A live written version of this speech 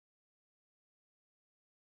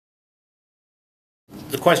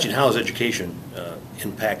The question, how has education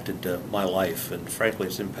impacted my life? And frankly,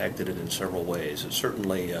 it's impacted it in several ways. It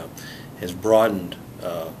certainly has broadened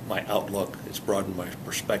my outlook. It's broadened my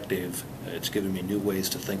perspective. It's given me new ways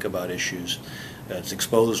to think about issues. It's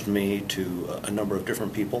exposed me to a number of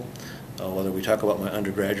different people, whether we talk about my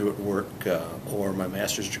undergraduate work or my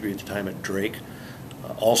master's degree at the time at Drake.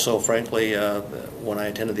 Also, frankly, when I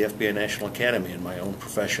attended the FBI National Academy in my own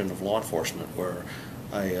profession of law enforcement, where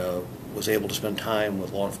I was able to spend time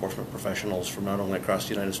with law enforcement professionals from not only across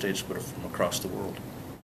the United States but from across the world.